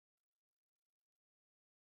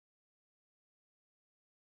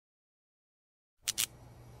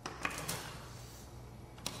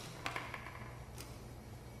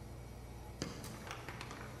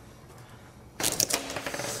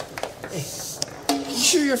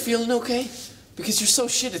sure you're feeling okay? Because you're so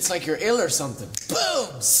shit, it's like you're ill or something.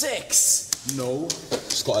 Boom! 6! No,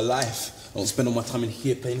 just got a life. I don't spend all my time in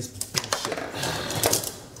here playing this bullshit.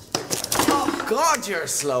 Oh, God, you're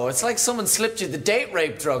slow. It's like someone slipped you the date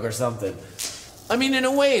rape drug or something. I mean, in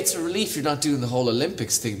a way, it's a relief you're not doing the whole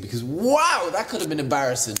Olympics thing, because, wow, that could have been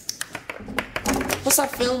embarrassing. What's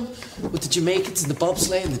that film with the Jamaicans and the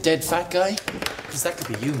bobsleigh and the dead fat guy? Because that could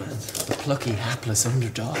be you, man. The plucky, hapless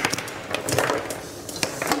underdog.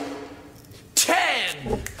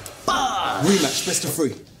 10! Buzz! Rematch, best of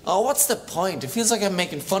 3. Oh, what's the point? It feels like I'm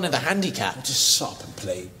making fun of the handicap. Just shut up and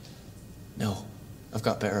play. No, I've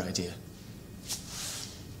got a better idea.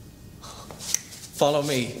 Follow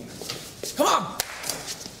me. Come on!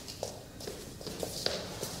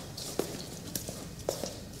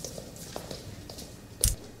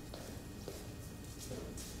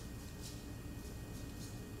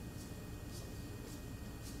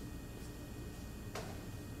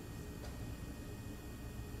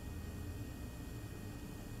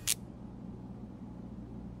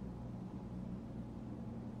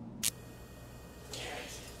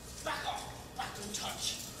 Back off! Back, don't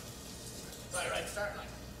touch. Right, start like.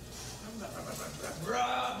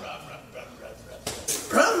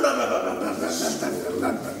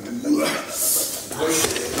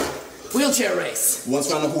 Wheelchair race.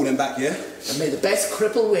 Once round the hall, then back, yeah? And may the best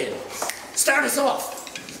cripple win. Start us off.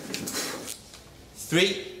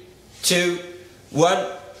 3, 2, 1,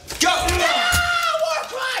 go!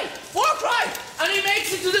 Walk right! Walk right! And he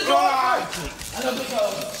makes it to the door. And up he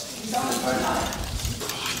goes. He's on for that.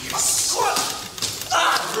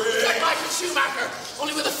 Like Michael Schumacher,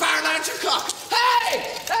 only with a far larger cock. Hey!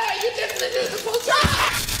 Hey, you didn't do the full job!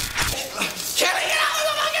 Kelly, get out of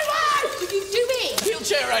the fucking way! What did you do me?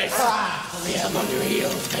 Wheelchair race. Only I'm on your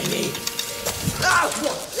heels, baby. No!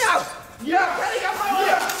 No! Yeah! Kelly got my way!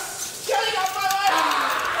 Yeah. Kelly got my way!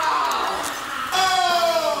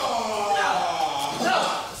 No!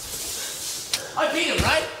 I beat him,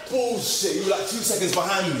 right? Bullshit, you were like 2 seconds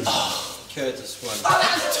behind me. Curtis won. Oh,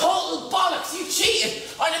 that's total bollocks! You cheated!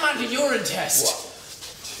 I demand a urine test. What?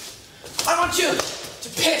 I want you to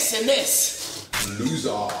piss in this. Loser.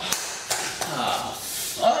 Oh,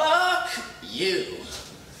 fuck you.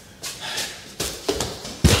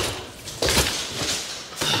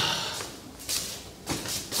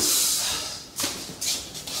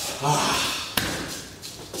 Ah.